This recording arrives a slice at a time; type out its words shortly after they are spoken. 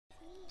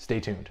stay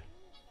tuned.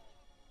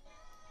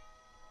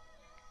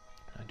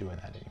 Not doing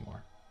that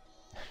anymore.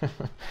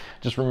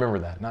 Just remember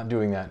that, not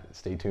doing that,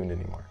 stay tuned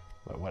anymore,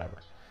 but whatever.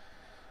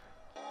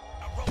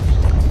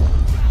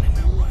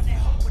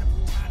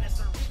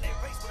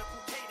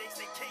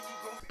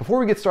 Before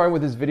we get started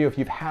with this video, if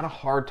you've had a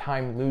hard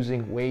time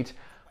losing weight,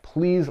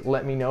 please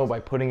let me know by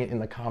putting it in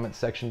the comment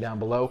section down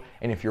below.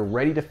 And if you're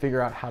ready to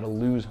figure out how to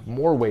lose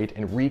more weight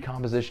and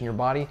recomposition your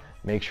body,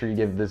 make sure you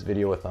give this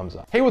video a thumbs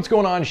up. Hey, what's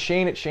going on?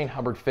 Shane at Shane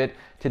Hubbard Fit.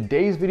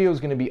 Today's video is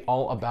going to be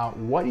all about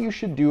what you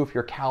should do if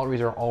your calories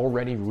are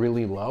already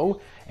really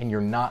low and you're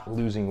not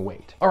losing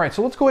weight. All right,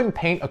 so let's go ahead and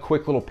paint a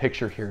quick little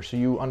picture here so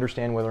you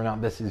understand whether or not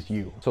this is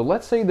you. So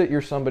let's say that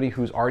you're somebody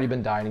who's already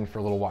been dieting for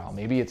a little while.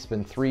 Maybe it's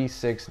been 3,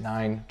 6,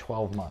 9,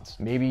 12 months.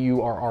 Maybe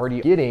you are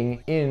already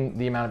getting in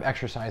the amount of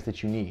exercise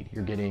that you need.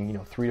 You're getting,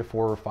 3 to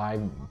 4 or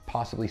 5,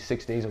 possibly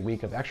 6 days a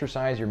week of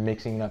exercise. You're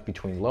mixing up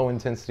between low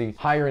intensity,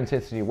 higher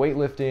intensity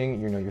weightlifting.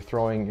 You're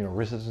throwing,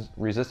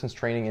 resistance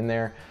training in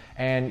there,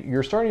 and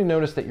you're starting to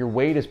notice that your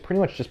weight is pretty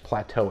much just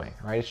plateauing,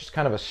 right? It's just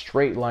kind of a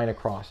straight line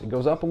across. It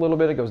goes up a little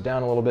bit, it goes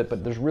down a little bit,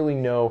 but there's really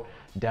no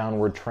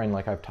downward trend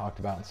like I've talked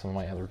about in some of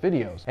my other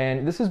videos.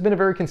 And this has been a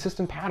very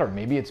consistent pattern.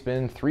 Maybe it's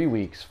been 3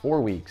 weeks,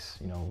 4 weeks,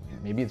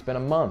 maybe it's been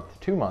a month,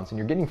 2 months, and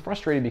you're getting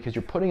frustrated because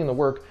you're putting in the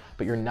work,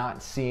 but you're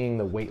not seeing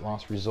the weight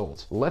loss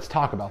results. Let's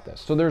talk about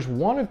this. So there's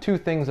one of two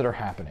things that are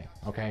happening,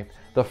 okay?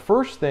 The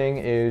first thing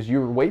is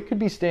your weight could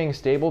be staying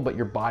stable, but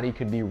your body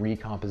could be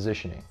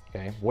recompositioning,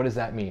 okay? What does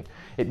that mean?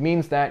 It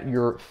means that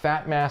your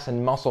fat mass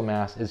and muscle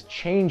mass is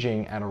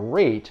changing at a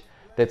rate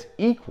that's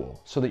equal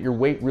so that your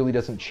weight really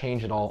doesn't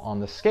change at all on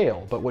the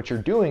scale. But what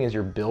you're doing is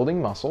you're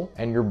building muscle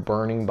and you're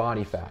burning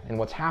body fat. And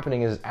what's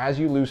happening is as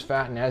you lose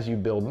fat and as you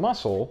build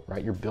muscle,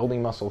 right, you're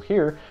building muscle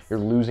here, you're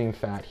losing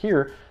fat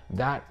here,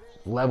 that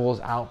levels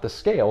out the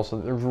scale so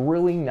that there's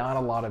really not a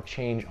lot of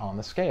change on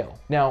the scale.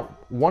 Now,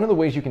 one of the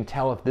ways you can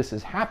tell if this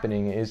is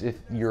happening is if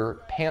your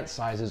pant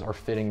sizes are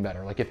fitting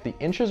better. Like if the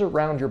inches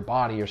around your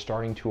body are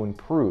starting to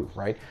improve,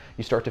 right?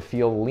 You start to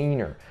feel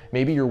leaner.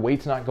 Maybe your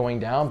weight's not going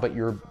down, but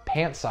your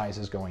pant size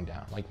is going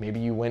down. Like maybe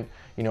you went,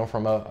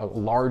 from a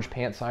large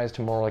pant size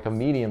to more like a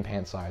medium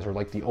pant size, or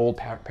like the old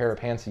pair of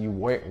pants that you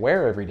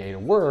wear every day to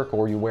work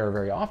or you wear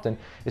very often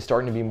is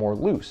starting to be more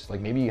loose.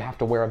 Like maybe you have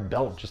to wear a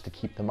belt just to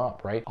keep them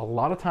up, right? A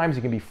lot of times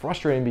it can be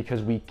frustrating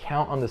because we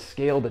count on the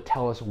scale to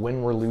tell us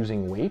when we're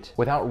losing weight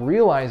without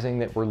realizing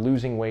that we're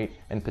losing weight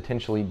and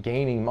potentially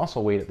gaining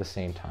muscle weight at the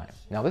same time.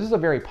 Now, this is a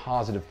very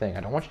positive thing. I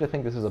don't want you to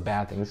think this is a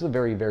bad thing. This is a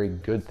very, very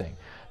good thing.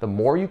 The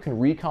more you can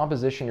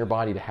recomposition your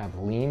body to have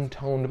lean,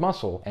 toned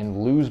muscle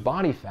and lose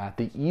body fat,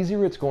 the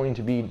easier it's going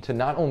to be to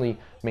not only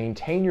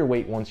maintain your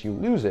weight once you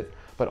lose it,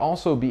 but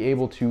also be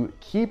able to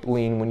keep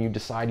lean when you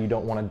decide you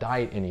don't want to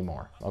diet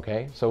anymore,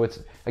 okay? So it's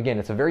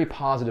a very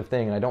positive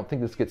thing, and I don't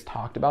think this gets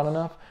talked about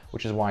enough,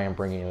 which is why I'm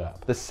bringing it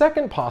up. The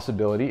second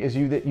possibility is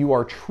that you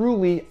are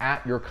truly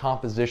at your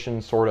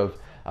composition sort of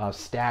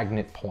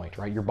stagnant point,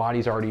 right? Your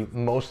body's already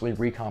mostly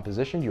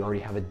recompositioned. You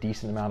already have a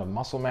decent amount of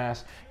muscle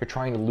mass. You're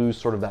trying to lose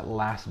sort of that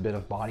last bit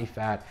of body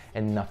fat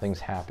and nothing's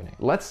happening.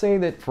 Let's say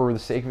that for the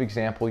sake of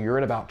example, you're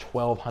at about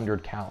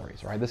 1,200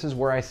 calories, right? This is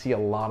where I see a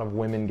lot of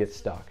women get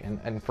stuck.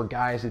 And for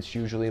guys, it's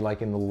usually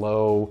like in the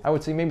low, I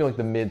would say maybe like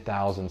the mid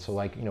thousands. So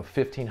like,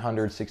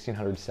 1,500,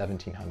 1,600,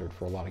 1,700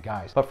 for a lot of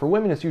guys. But for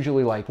women, it's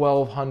usually like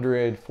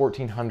 1,200,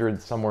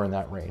 1,400, somewhere in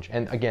that range.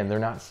 And again, they're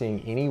not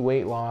seeing any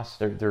weight loss.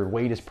 Their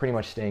weight is pretty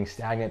much staying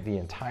stagnant the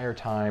entire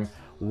time.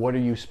 What are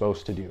you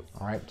supposed to do?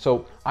 All right,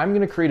 so I'm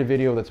gonna create a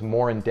video that's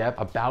more in depth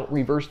about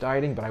reverse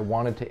dieting, but I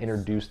wanted to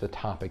introduce the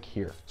topic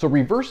here. So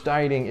reverse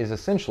dieting is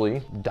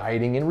essentially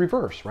dieting in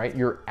reverse, right?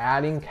 You're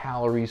adding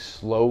calories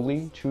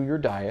slowly to your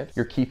diet.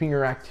 You're keeping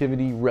your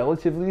activity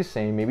relatively the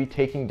same, maybe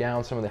taking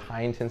down some of the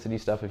high intensity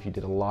stuff if you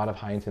did a lot of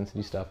high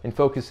intensity stuff, and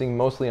focusing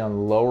mostly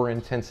on lower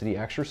intensity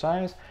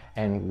exercise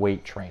and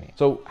weight training.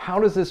 So how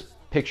does this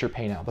picture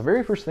paint out? The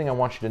very first thing I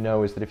want you to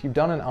know is that if you've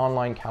done an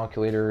online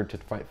calculator to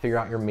figure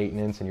out your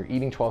maintenance and you're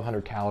eating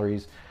 1,200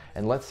 calories,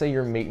 and let's say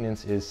your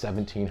maintenance is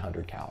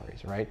 1,700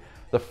 calories, right?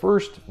 The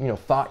first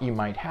thought you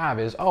might have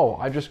is, oh,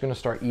 I'm just gonna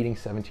start eating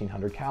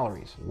 1,700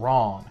 calories.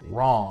 Wrong,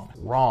 wrong,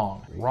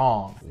 wrong,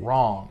 wrong,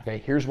 wrong.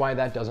 Okay, here's why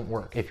that doesn't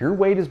work. If your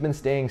weight has been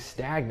staying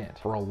stagnant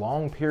for a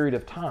long period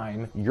of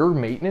time, your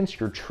maintenance,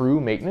 your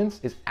true maintenance,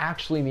 is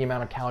actually the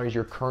amount of calories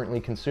you're currently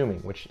consuming,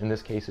 which in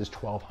this case is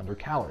 1,200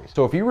 calories.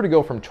 So if you were to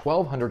go from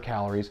 1,200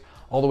 calories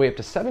all the way up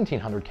to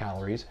 1,700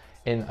 calories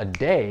in a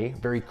day,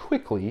 very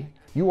quickly,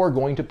 you are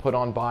going to put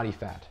on body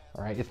fat.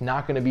 All right, it's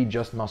not going to be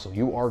just muscle.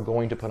 You are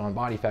going to put on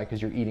body fat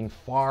because you're eating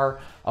far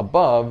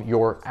above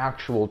your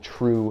actual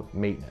true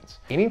maintenance.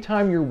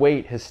 Anytime your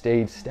weight has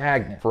stayed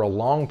stagnant for a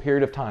long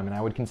period of time, and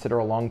I would consider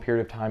a long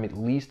period of time at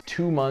least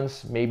 2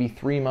 months, maybe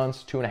 3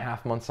 months,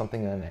 2.5 months,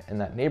 something in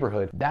that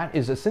neighborhood, that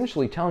is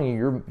essentially telling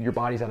you your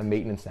body's at a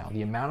maintenance now.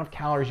 The amount of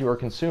calories you are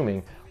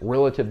consuming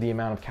relative to the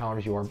amount of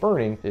calories you are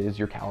burning is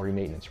your calorie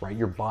maintenance, right?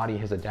 Your body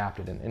has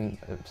adapted. And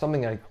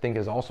something I think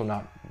is also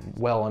not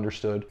well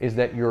understood is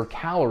that your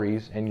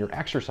calories and your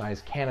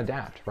exercise can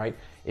adapt, right?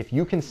 if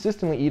you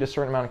consistently eat a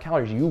certain amount of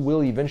calories, you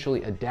will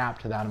eventually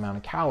adapt to that amount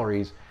of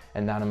calories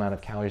and that amount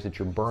of calories that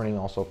you're burning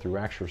also through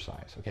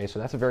exercise, okay? So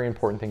that's a very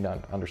important thing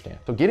to understand.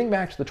 So getting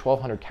back to the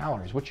 1200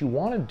 calories, what you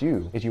wanna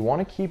do is you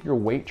wanna keep your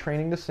weight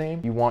training the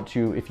same. You want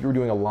to, if you're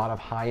doing a lot of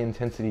high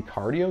intensity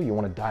cardio, you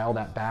wanna dial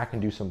that back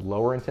and do some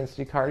lower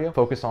intensity cardio.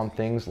 Focus on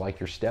things like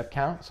your step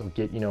count. So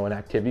get, an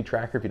activity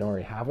tracker if you don't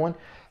already have one.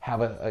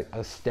 Have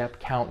a step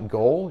count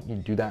goal. You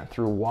do that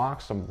through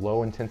walks, some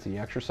low intensity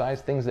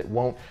exercise, things that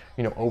won't,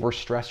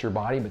 overstress your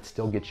body but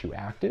still get you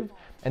active.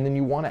 And then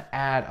you want to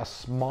add a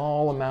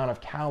small amount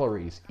of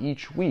calories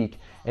each week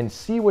and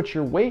see what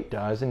your weight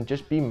does, and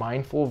just be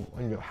mindful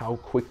of how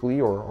quickly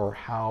or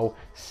how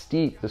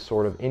steep the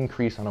sort of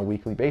increase on a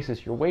weekly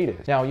basis your weight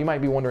is. Now you might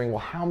be wondering, well,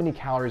 how many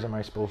calories am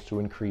I supposed to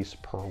increase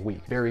per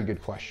week? Very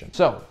good question.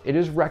 So it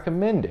is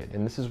recommended,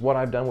 and this is what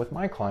I've done with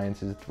my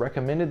clients, is it's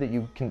recommended that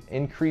you can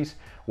increase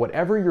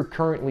whatever you're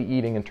currently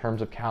eating in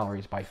terms of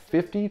calories by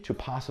 50 to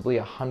possibly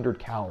 100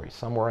 calories,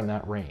 somewhere in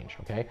that range,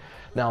 okay?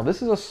 Now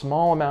this is a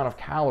small amount of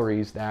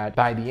calories that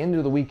by the end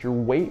of the week, your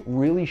weight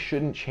really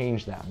shouldn't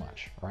change that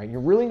much, right?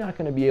 You're really not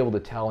gonna be able to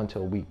tell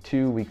until week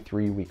 2, week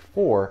 3, week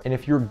 4. And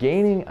if you're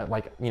gaining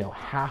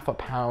half a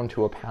pound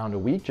to a pound a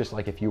week, just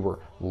like if you were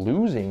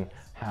losing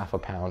half a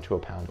pound to a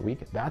pound a week,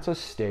 that's a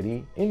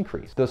steady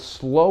increase. The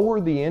slower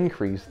the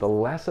increase, the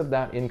less of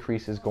that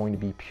increase is going to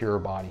be pure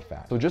body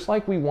fat. So just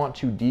like we want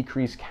to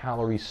decrease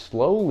calories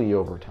slowly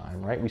over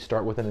time, right? We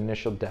start with an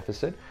initial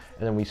deficit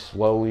and then we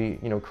slowly,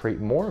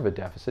 create more of a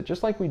deficit,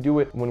 just like we do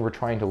it when we're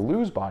trying to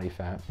lose body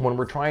fat. When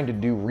we're trying to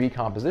do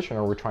recomposition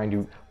or we're trying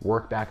to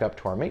work back up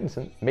to our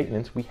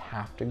maintenance, we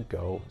have to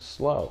go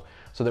slow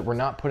so that we're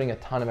not putting a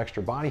ton of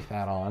extra body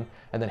fat on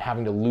and then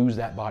having to lose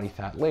that body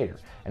fat later.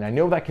 And I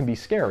know that can be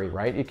scary,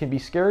 right? It can be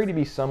scary to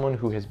be someone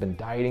who has been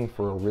dieting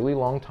for a really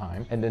long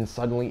time and then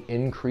suddenly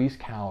increase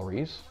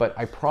calories. But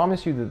I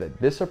promise you that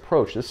this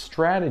approach, this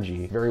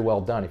strategy, very well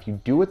done. If you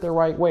do it the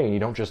right way and you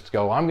don't just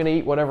go, I'm gonna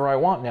eat whatever I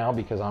want now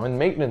because I'm in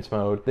maintenance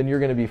mode, then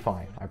you're gonna be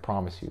fine, I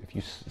promise you, if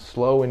you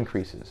slow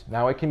increases.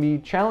 Now it can be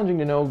challenging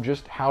to know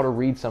just how to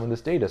read some of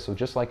this data. So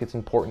just like it's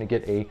important to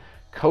get a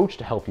coach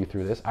to help you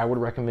through this, I would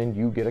recommend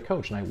you get a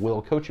coach, and I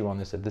will coach you on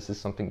this if this is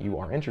something you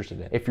are interested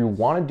in. If you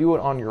want to do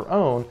it on your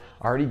own,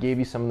 I already gave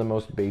you some of the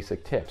most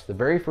basic tips. The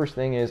very first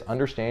thing is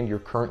understand you're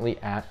currently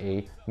at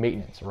a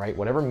maintenance, right?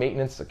 Whatever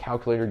maintenance a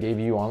calculator gave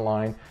you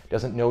online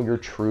doesn't know your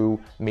true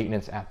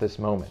maintenance at this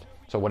moment.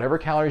 So whatever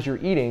calories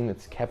you're eating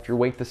that's kept your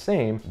weight the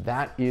same,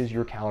 that is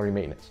your calorie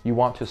maintenance. You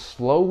want to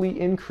slowly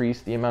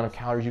increase the amount of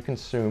calories you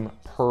consume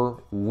per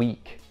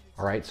week,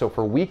 all right? So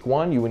for week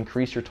 1, you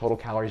increase your total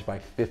calories by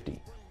 50.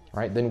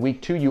 Right? Then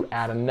week 2, you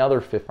add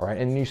another 50, all right?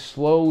 And you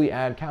slowly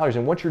add calories.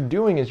 And what you're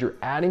doing is you're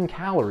adding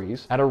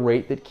calories at a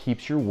rate that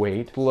keeps your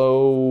weight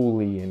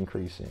slowly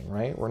increasing,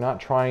 right? We're not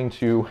trying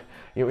to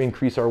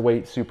increase our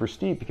weight super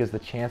steep, because the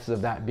chances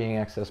of that being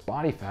excess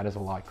body fat is a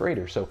lot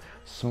greater. So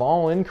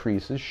small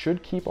increases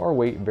should keep our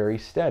weight very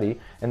steady,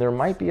 and there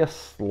might be a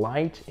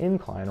slight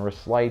incline or a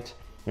slight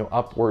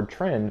upward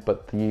trend,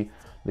 but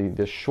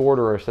the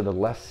shorter, or so the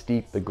less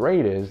steep the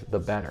grade is, the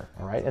better,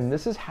 all right? And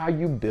this is how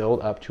you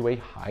build up to a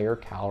higher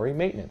calorie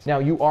maintenance. Now,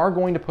 you are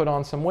going to put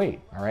on some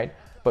weight, all right?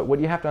 But what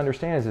you have to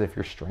understand is that if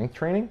you're strength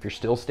training, if you're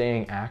still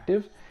staying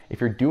active,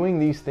 if you're doing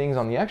these things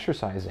on the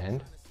exercise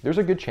end, there's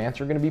a good chance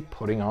you're gonna be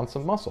putting on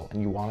some muscle,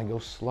 and you wanna go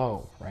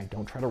slow, right?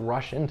 Don't try to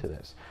rush into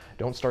this.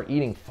 Don't start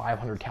eating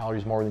 500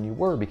 calories more than you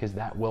were, because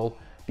that will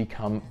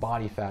become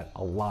body fat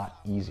a lot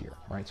easier,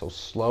 right? So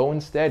slow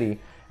and steady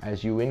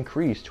as you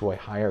increase to a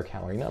higher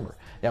calorie number.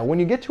 Now, when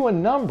you get to a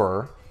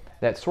number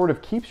that sort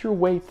of keeps your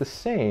weight the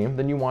same,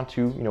 then you want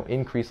to,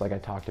 increase, like I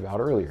talked about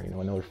earlier,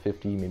 another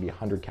 50, maybe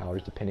 100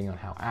 calories, depending on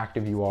how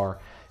active you are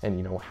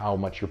and how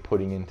much you're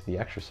putting into the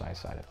exercise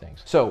side of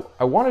things. So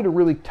I wanted to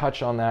really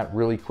touch on that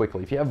really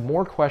quickly. If you have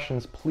more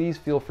questions, please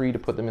feel free to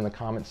put them in the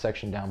comment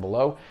section down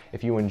below.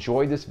 If you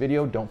enjoyed this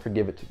video, don't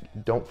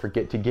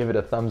forget to give it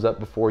a thumbs up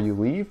before you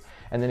leave.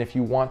 And then if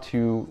you want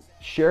to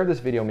share this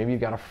video, maybe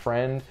you've got a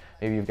friend,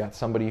 maybe you've got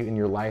somebody in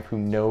your life who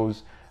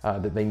knows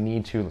that they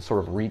need to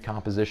sort of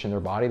recomposition their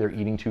body, they're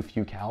eating too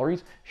few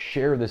calories,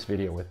 share this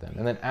video with them.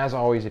 And then as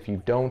always, if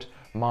you don't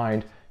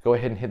mind, go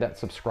ahead and hit that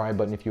subscribe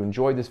button. If you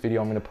enjoyed this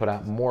video, I'm gonna put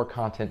out more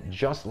content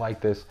just like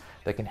this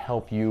that can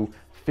help you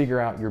figure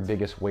out your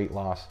biggest weight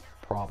loss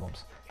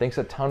problems. Thanks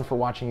a ton for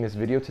watching this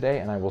video today,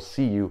 and I will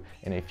see you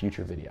in a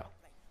future video.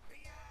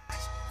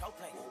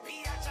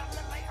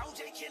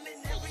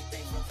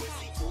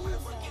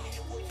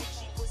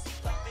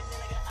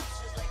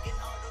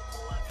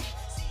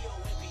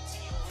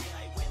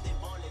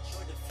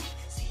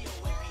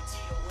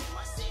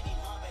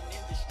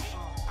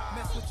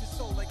 With your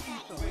soul like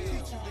ether,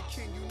 teach you the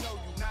king,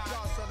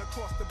 Godson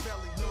across the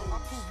belly.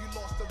 I prove you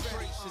lost the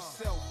brace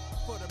yourself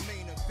for the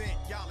main event.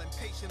 Y'all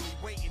impatiently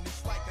waiting.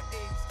 It's like an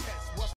AIDS test.